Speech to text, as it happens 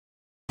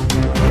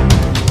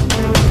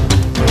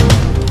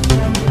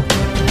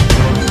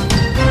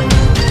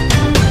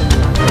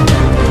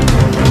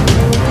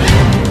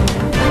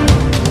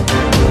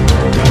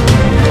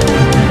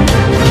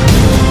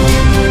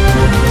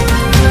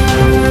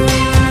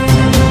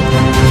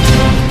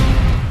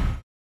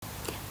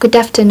Good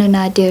afternoon,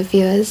 our dear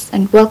viewers,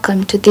 and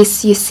welcome to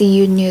this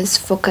UCU News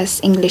Focus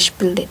English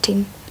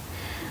Bulletin.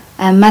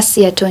 I am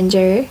Masia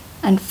Tonjere,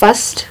 and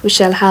first we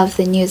shall have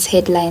the news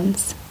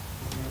headlines.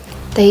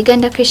 The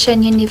Uganda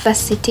Christian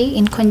University,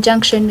 in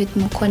conjunction with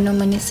Mukono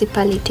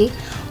Municipality,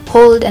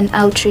 hold an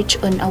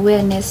outreach on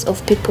awareness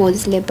of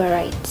people's labor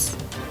rights.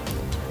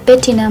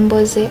 Betty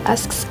Namboze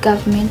asks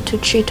government to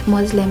treat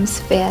Muslims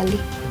fairly.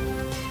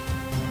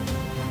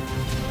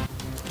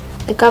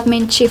 The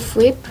government chief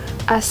whip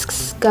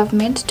asks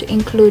government to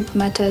include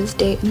Matters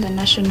Day in the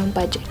national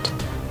budget.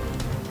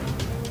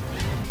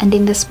 And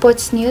in the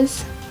sports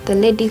news, the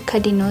Lady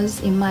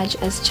Cardinals emerge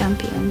as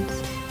champions.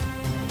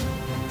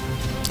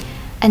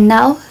 And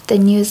now, the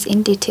news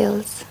in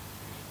details.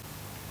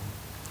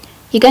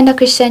 Uganda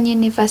Christian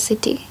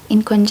University,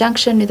 in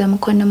conjunction with the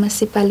Mukono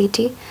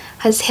Municipality,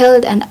 has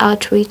held an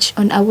outreach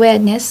on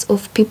awareness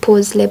of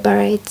people's labor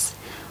rights.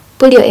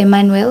 Bulio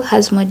Emmanuel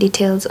has more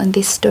details on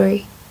this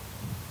story.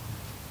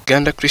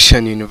 Uganda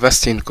Christian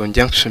University, in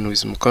conjunction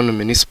with Mukono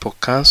Municipal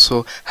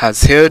Council,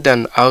 has held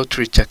an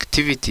outreach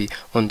activity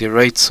on the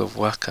rights of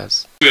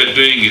workers. We are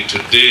doing it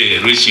today,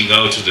 reaching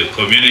out to the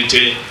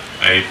community.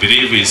 I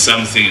believe is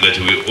something that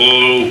we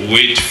all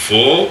wait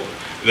for,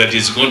 that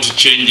is going to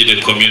change the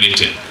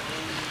community.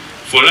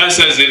 For us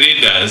as the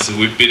leaders,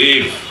 we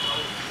believe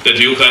that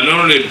you can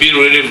only be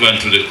relevant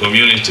to the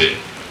community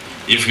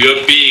if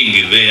your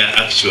being there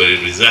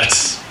actually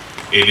results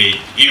in the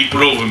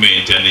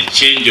improvement and the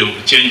change of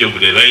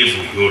the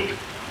livelihood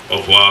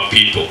of our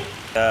people.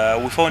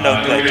 We found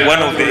out that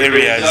one of the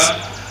areas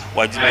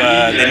was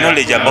the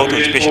knowledge about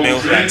occupational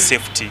health and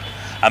safety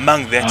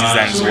among the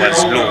artisans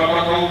was low,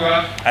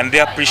 and the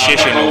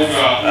appreciation of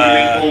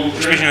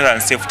occupational health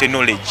and safety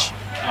knowledge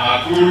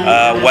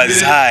was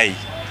high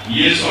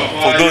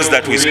for those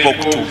that we spoke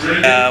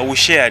to. We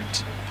shared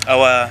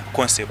our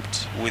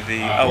concept with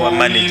our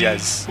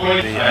managers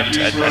at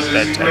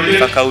the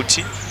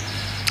faculty,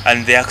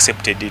 and they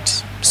accepted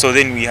it. So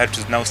then we had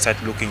to now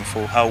start looking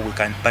for how we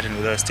can partner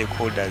with other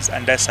stakeholders,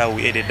 and that's how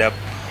we ended up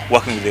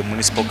working with the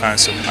municipal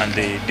council and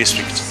the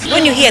district.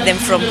 When you hear them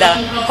from the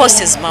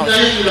host's mouth,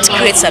 it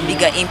creates a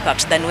bigger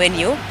impact than when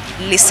you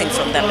listen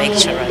from the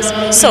lecturers.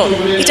 So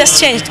it has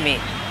changed me.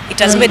 It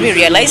has made me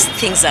realize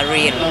things are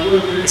real.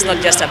 It's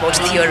not just about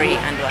theory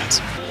and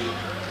what.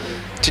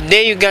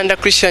 Today, Uganda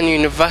Christian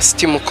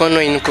University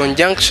Mukono, in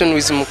conjunction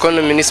with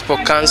Mukono Municipal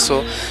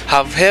Council,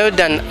 have held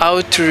an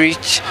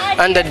outreach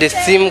under the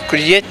theme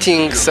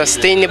Creating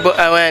Sustainable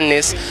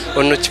Awareness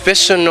on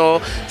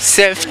Occupational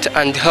Safety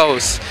and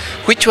Health,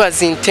 which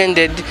was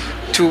intended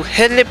to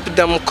help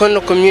the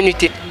Mukono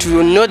community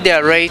to know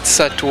their rights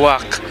at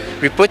work.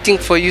 Reporting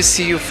for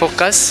UCU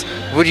Focus,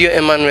 Bulio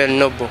Emmanuel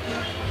Nobo.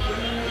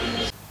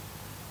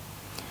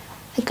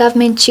 The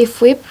government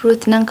chief whip,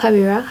 Ruth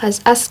Nankabira,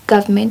 has asked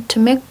government to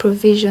make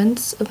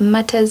provisions of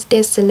Matters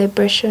Day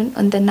celebration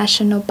on the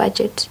national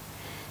budget.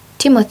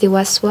 Timothy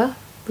Waswa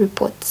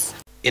reports.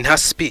 In her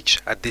speech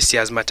at this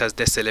year's Matters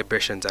Day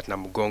celebrations at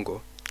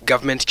Namugongo,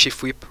 government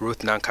chief whip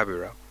Ruth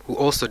Nankabira, who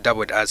also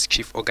doubled as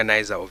chief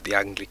organizer of the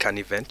Anglican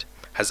event,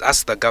 has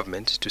asked the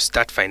government to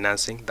start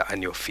financing the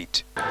annual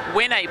feat.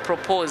 When I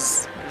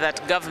propose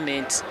that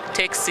government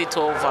takes it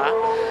over,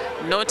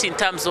 not in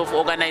terms of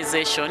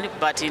organization,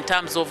 but in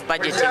terms of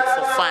budgeting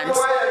for funds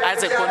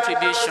as a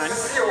contribution,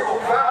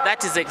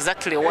 that is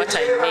exactly what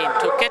I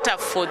mean, to cater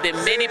for the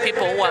many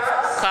people who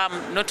have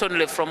come not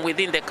only from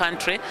within the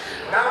country,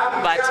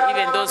 but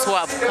even those who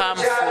have come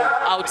from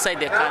outside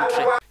the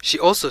country. She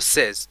also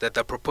says that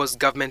the proposed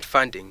government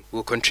funding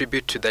will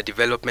contribute to the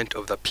development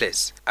of the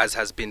place, as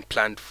has been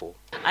planned for.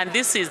 And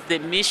this is the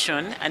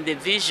mission and the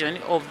vision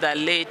of the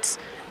late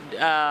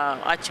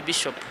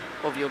Archbishop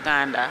of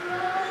Uganda,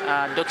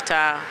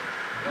 Dr.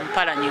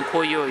 Mpala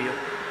Nyinkoyoyo.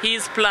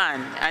 His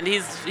plan and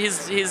his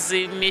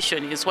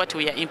mission is what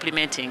we are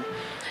implementing.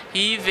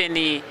 He even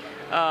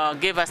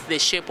gave us the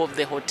shape of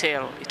the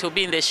hotel. It will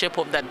be in the shape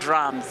of the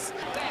drums.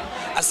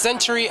 A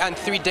century and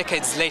 3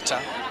 decades later,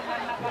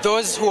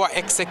 those who are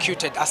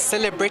executed are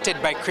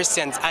celebrated by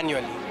Christians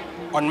annually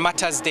on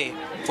Matters Day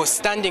for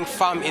standing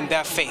firm in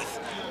their faith,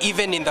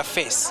 even in the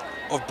face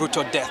of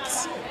brutal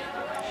deaths.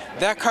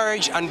 Their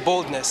courage and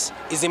boldness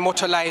is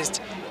immortalized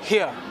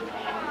here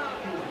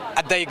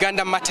at the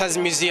Uganda Matters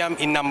Museum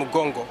in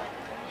Namugongo,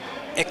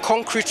 a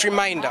concrete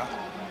reminder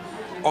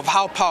of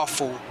how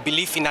powerful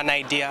belief in an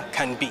idea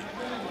can be.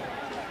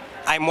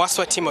 I'm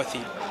Waswa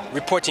Timothy,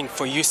 reporting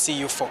for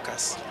UCU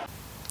Focus.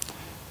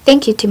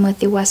 Thank you,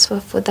 Timothy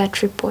Waswa, for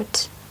that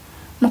report.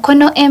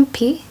 Mukono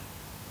MP,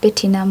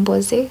 Betty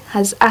Namboze,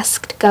 has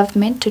asked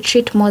government to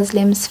treat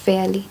Muslims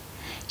fairly.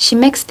 She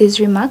makes these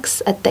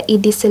remarks at the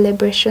Eid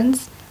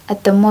celebrations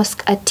at the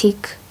Mosque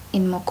Atik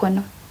in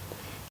Mukono.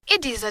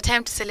 Eid is a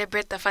time to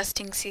celebrate the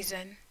fasting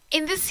season.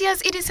 In this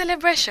year's Eid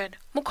celebration,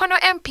 Mukono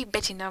MP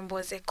Betty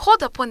Namboze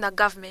called upon the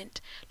government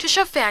to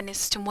show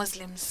fairness to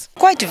Muslims.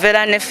 Quite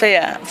very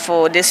unfair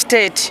for the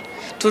state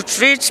to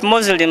treat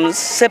Muslims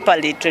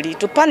separately,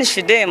 to punish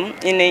them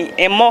in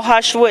a more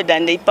harsh way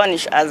than they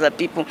punish other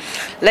people.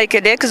 Like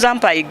the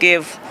example I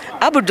gave,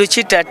 Abdul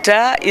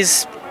Chitata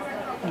is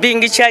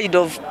being charged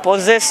of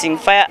possessing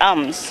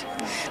firearms.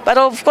 But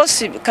of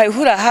course,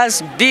 Kaihura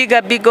has big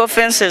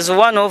offenses.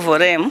 One of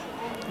them,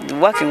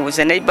 working with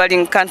a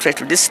neighboring country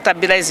to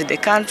destabilize the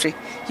country.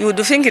 You would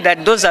think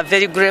that those are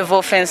very grave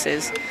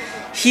offenses.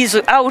 He's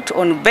out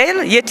on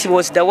bail, yet he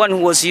was the one who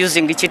was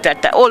using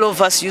Chitata. All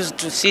of us used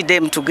to see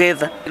them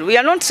together. We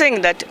are not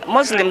saying that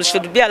Muslims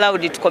should be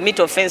allowed to commit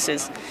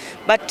offenses,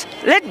 but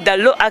let the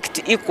law act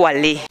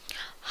equally.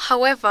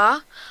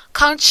 However,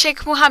 Count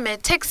Sheikh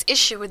Mohammed takes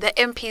issue with the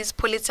MP's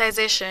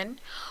politicization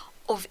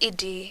of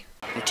Idi.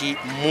 Nti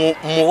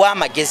muwa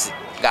magezi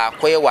ga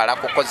kwewala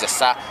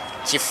kukozesa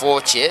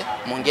kifo kye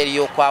mu ngeri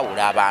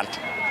y'okwawula abantu.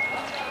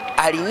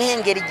 Alina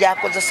engeri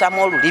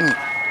gy'akozesamu olulimi.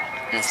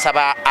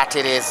 Nsaba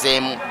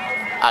atereezeemu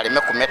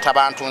aleme kumeta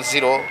abantu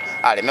nziro,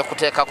 aleme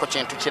kuteekako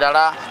kintu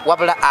kirala,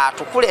 wabula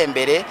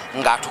atukulembere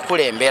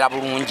ng'atukulembera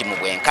bulungi mu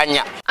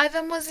bwenkanya.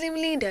 Other Muslim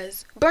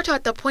leaders brought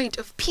out the point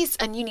of peace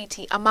and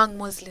unity among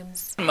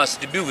Muslims.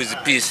 Must be with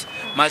peace,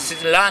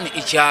 must learn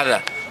each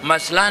other,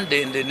 must learn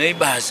the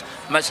neighbors,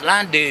 must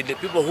learn the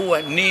people who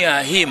are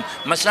near him,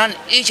 must learn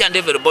each and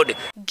everybody.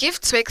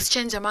 Gifts were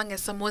exchanged among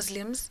some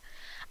Muslims,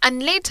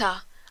 and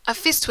later a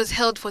feast was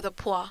held for the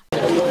poor.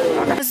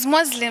 As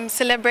Muslims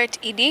celebrate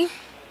Idi,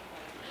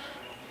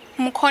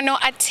 Mukono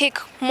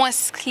Atik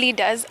mosque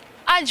leaders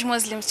urge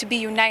Muslims to be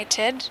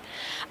united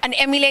and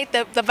emulate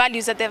the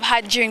values that they've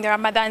had during the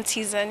Ramadan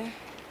season.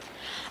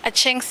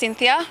 Acheng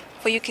Cynthia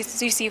for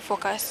UCU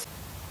Focus.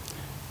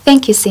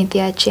 Thank you,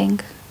 Cynthia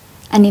Acheng.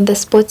 And in the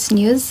sports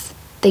news,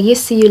 the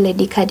UCU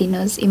Lady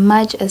Cardinals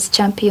emerge as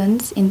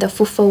champions in the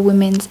FUFA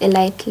Women's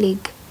Elite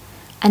League.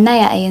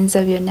 Anaya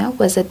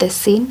was at the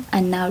scene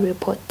and now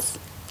reports.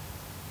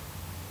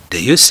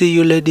 The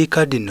UCU Lady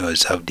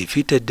Cardinals have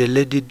defeated the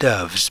Lady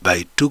Doves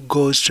by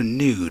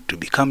 2-0 to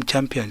become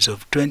champions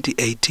of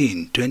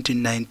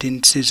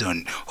 2018-2019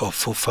 season of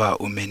FUFA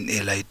Women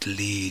Elite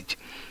League.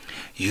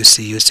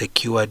 UCU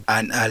secured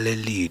an early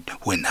lead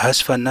when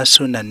Hasfa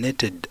Nasuna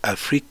netted a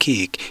free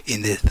kick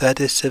in the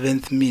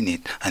 37th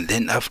minute, and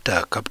then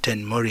after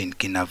Captain Maureen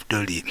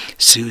Kinavdoli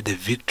sealed the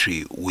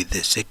victory with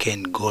the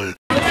second goal.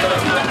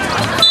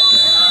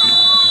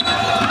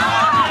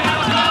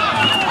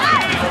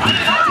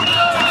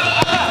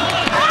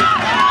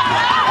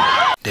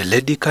 The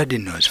Lady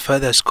Cardinals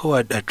further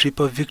scored a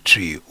triple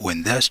victory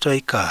when their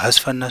striker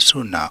Hasfa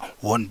Nasuna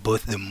won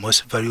both the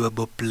Most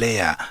Valuable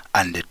Player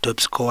and the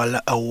Top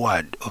Scorer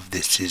award of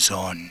the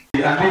season.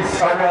 And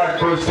this award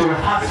goes to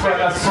Hasfa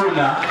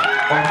Nasuna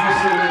of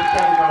UCU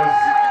Cardinals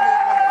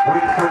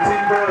with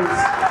 14 goals.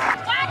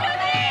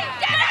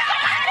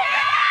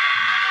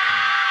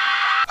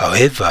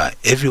 However,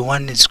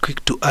 everyone is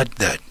quick to add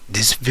that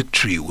this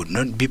victory would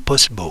not be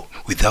possible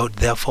without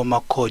their former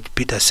coach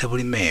Peter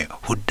Sebulime,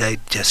 who died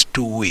just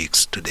 2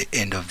 weeks to the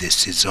end of the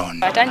season.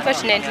 But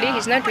unfortunately,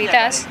 he's not with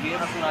us.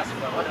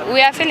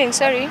 We are feeling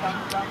sorry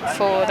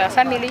for the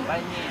family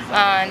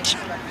and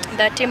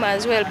the team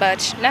as well,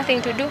 but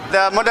nothing to do.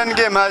 The modern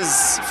game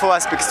has 4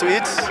 aspects to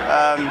it,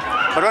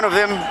 but one of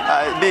them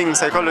being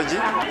psychology.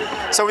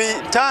 So we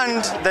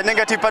turned the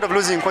negative part of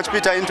losing Coach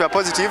Peter into a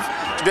positive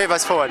to drive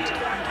us forward,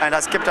 and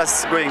has kept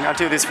us going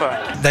until this far.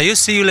 The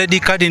UCU Lady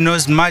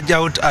Cardinals merged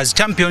out as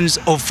champions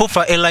of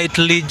FUFA Elite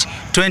League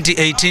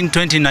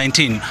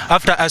 2018-2019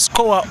 after a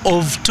score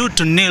of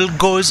 2-0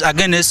 goals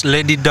against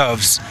Lady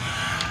Doves.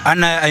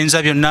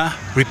 Anaya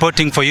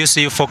reporting for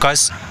UCU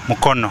Focus,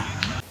 Mukono.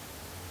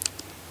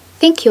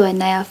 Thank you,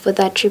 Anaya, for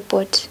that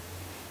report.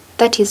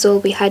 That is all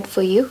we had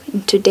for you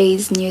in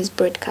today's news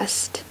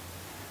broadcast.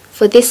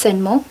 For this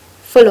and more,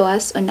 follow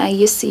us on our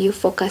UCU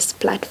Focus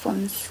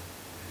platforms.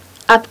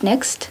 Up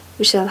next,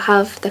 we shall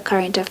have the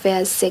current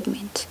affairs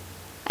segment.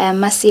 I am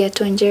Masia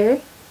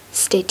Tonjere.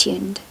 Stay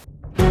tuned.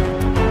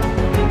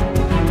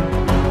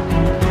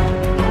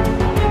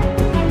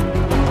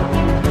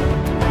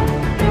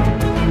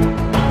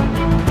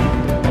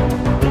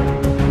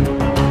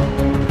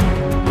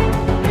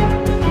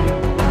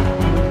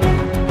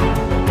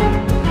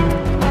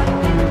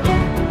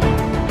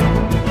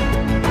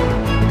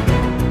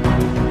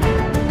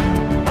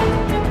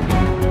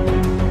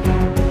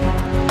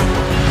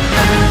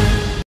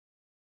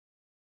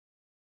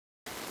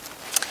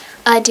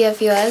 Dear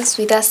viewers,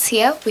 with us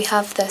here we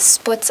have the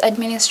sports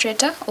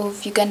administrator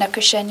of Uganda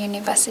Christian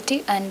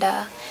University, and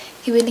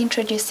he will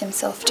introduce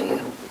himself to you.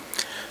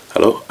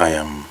 Hello, I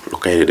am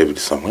Lukaide David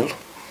Samuel.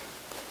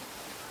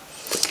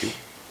 Thank you.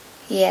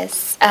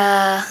 Yes,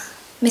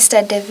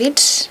 Mr. David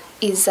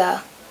is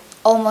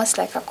almost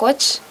like a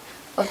coach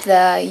of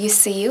the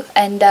UCU,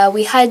 and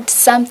we had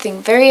something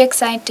very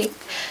exciting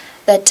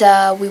that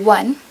we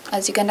won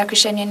as Uganda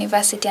Christian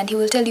University, and he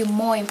will tell you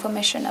more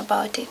information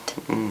about it.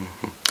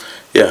 Mm-hmm.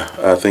 Yeah,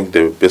 I think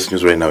the best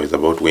news right now is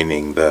about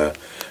winning the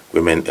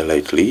Women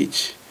Elite League,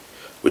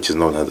 which is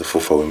known as the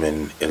FUFA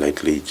Women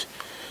Elite League,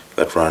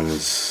 that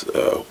runs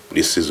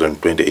this season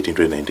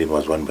 2018-2019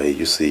 was won by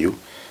UCU.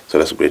 So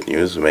that's great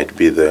news. It might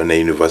be the only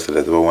university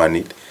that ever won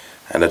it,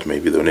 and that may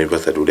be the only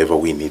university that would ever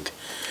win it.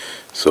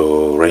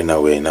 So right now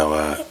we're in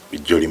our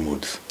jolly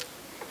moods.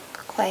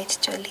 Quite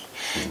jolly.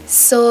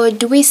 So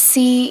do we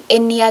see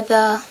any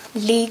other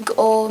league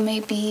or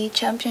maybe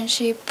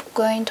championship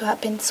going to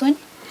happen soon?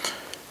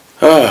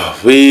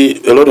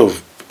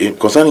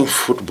 Concerning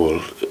football,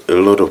 a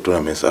lot of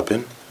tournaments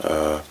happen.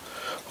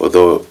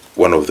 Although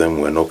one of them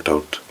were knocked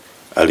out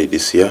early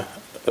this year,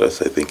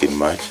 that's I think in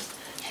March,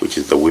 which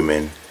is the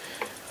women,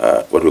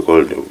 what we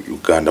call the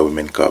Uganda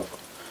Women Cup.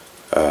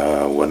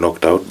 Were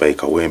knocked out by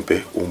Kawempe,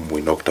 whom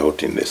we knocked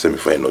out in the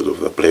semi-finals of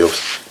the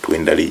playoffs to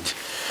win the league.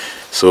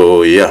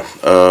 So yeah,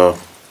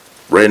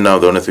 right now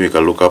the only thing we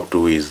can look up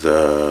to is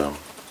the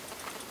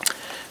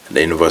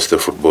University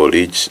Football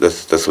League.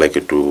 That's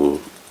likely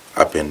to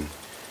happen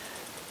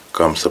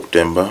come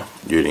September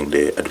during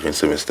the advanced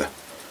semester.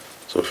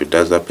 So if it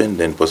does happen,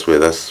 then possibly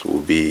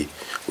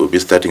we'll be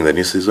starting the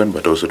new season,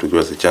 but also to give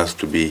us a chance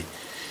to be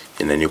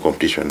in a new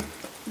competition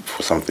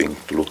for something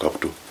to look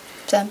up to.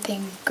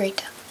 Something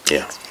greater.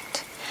 Yeah.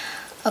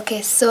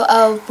 Okay, so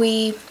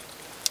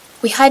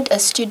we had a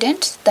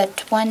student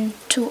that won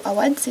 2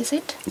 awards, is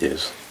it?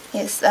 Yes.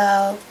 Yes.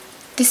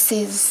 This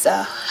is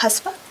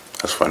Hasfa.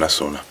 Hasfa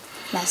Nasona.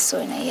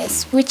 Nasona,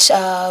 yes. Which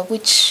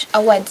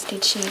awards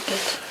did she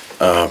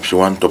get? She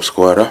won top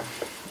scorer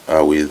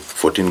with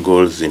 14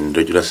 goals in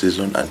regular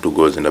season and 2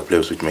 goals in the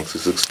playoffs, which makes it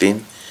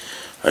 16.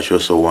 She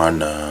also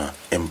won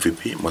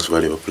MVP, most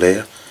valuable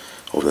player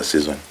of the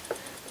season.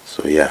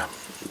 So yeah,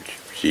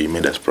 she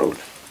made us proud.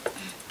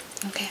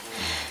 Okay.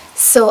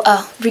 So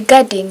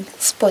regarding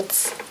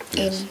sports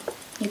in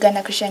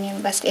Uganda Christian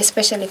University,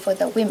 especially for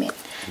the women,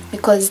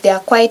 because there are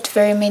quite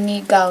very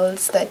many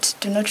girls that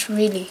do not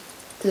really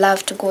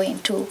love to go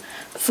into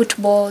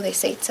football. They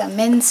say it's a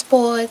men's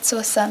sports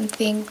or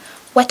something.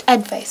 What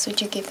advice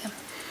would you give them?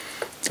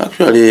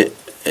 Actually,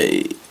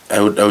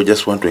 I would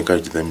just want to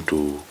encourage them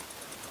to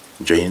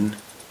join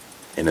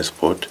in a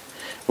sport.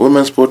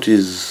 Women's sport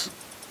is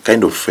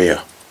kind of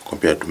fair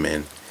compared to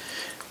men.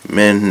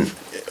 Men,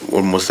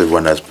 almost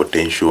everyone has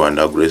potential and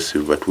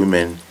aggressive, but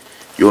women,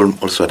 you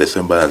also at the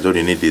same balance. All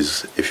you need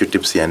is a few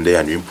tips here and there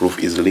and you improve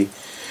easily.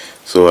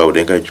 So I would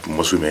encourage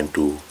most women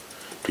to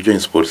join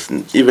sports,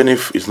 even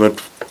if it's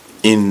not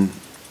in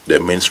the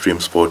mainstream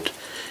sport,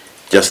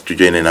 just to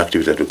join an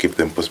activity that will keep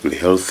them possibly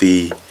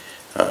healthy,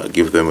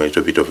 give them a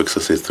little bit of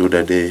exercise through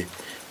the day,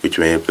 which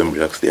may help them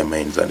relax their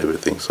minds and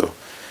everything. So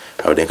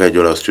I would encourage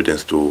all our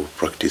students to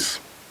practice,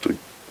 to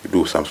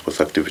do some sports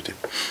activity.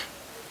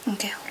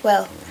 Okay,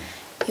 well,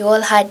 you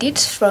all heard it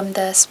from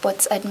the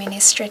sports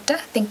administrator.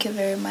 Thank you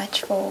very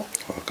much for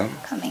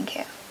coming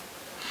here.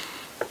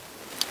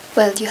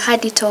 Well, you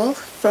heard it all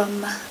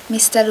from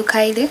Mr.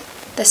 Lukaile,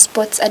 the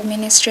sports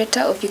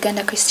administrator of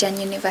Uganda Christian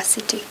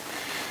University.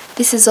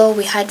 This is all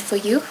we had for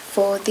you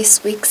for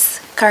this week's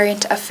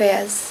current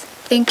affairs.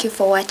 Thank you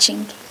for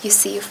watching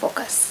UCU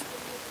Focus.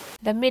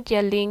 The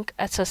Media Link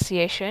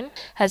Association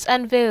has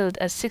unveiled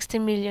a 60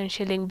 million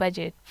shilling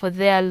budget for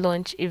their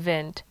launch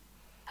event.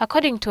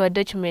 According to a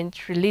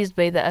document released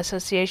by the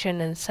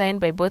association and signed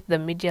by both the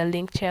Media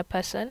Link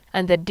chairperson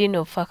and the Dean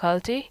of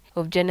Faculty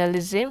of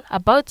Journalism,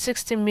 about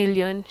 60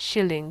 million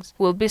shillings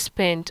will be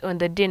spent on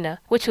the dinner,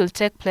 which will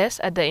take place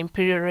at the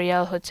Imperial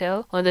Royal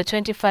Hotel on the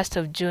 21st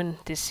of June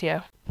this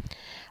year.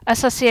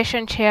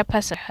 Association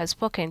chairperson has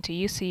spoken to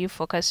UCU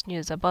Focus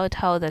News about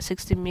how the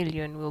 60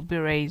 million will be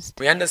raised.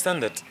 We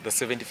understand that the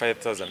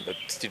 75,000 that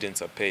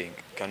students are paying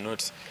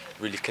cannot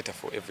really cater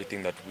for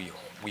everything that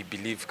we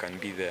believe can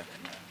be there.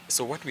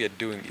 So what we are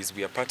doing is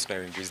we are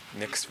partnering with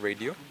Next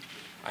Radio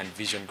and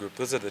Vision Group.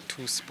 Those are the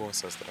 2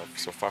 sponsors that have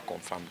so far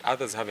confirmed.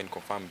 Others haven't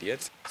confirmed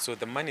yet. So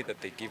the money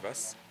that they give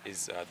us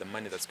is the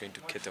money that's going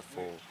to cater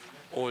for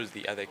all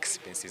the other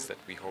expenses that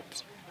we hope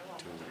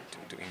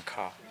to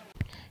incur.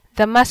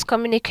 The Mass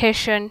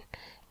Communication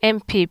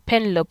MP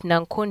Penelope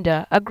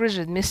Nankunda agrees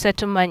with Mr.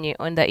 Tumanye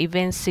on the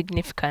event's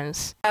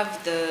significance.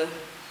 Have the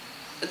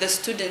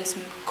students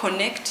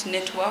connect,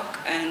 network,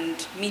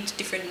 and meet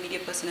different media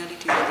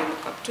personalities that they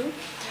look up to.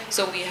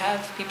 So we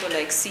have people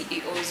like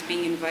CEOs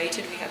being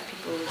invited. We have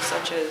people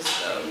such as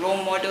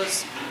role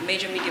models,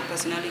 major media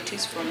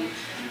personalities from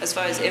as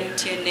far as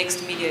MTN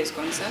Next Media is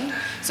concerned.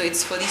 So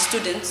it's for these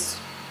students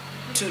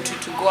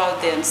to go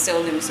out there and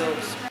sell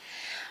themselves.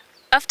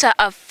 After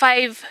a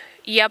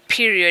 5-year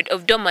period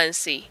of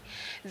dormancy,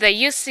 the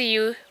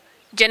UCU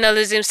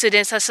Journalism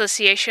Students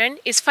Association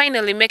is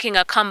finally making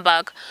a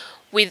comeback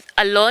with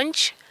a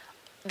launch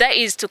that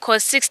is to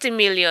cost 60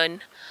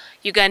 million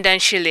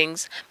Ugandan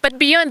shillings. But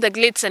beyond the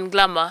glitz and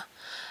glamour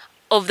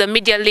of the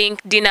Media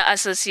Link Dinner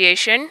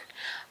Association,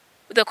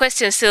 the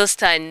question still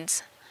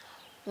stands.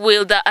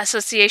 Will the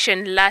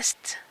association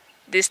last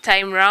this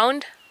time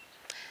round?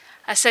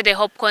 Asade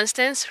Hope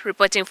Constance,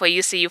 reporting for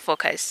UCU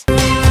Focus.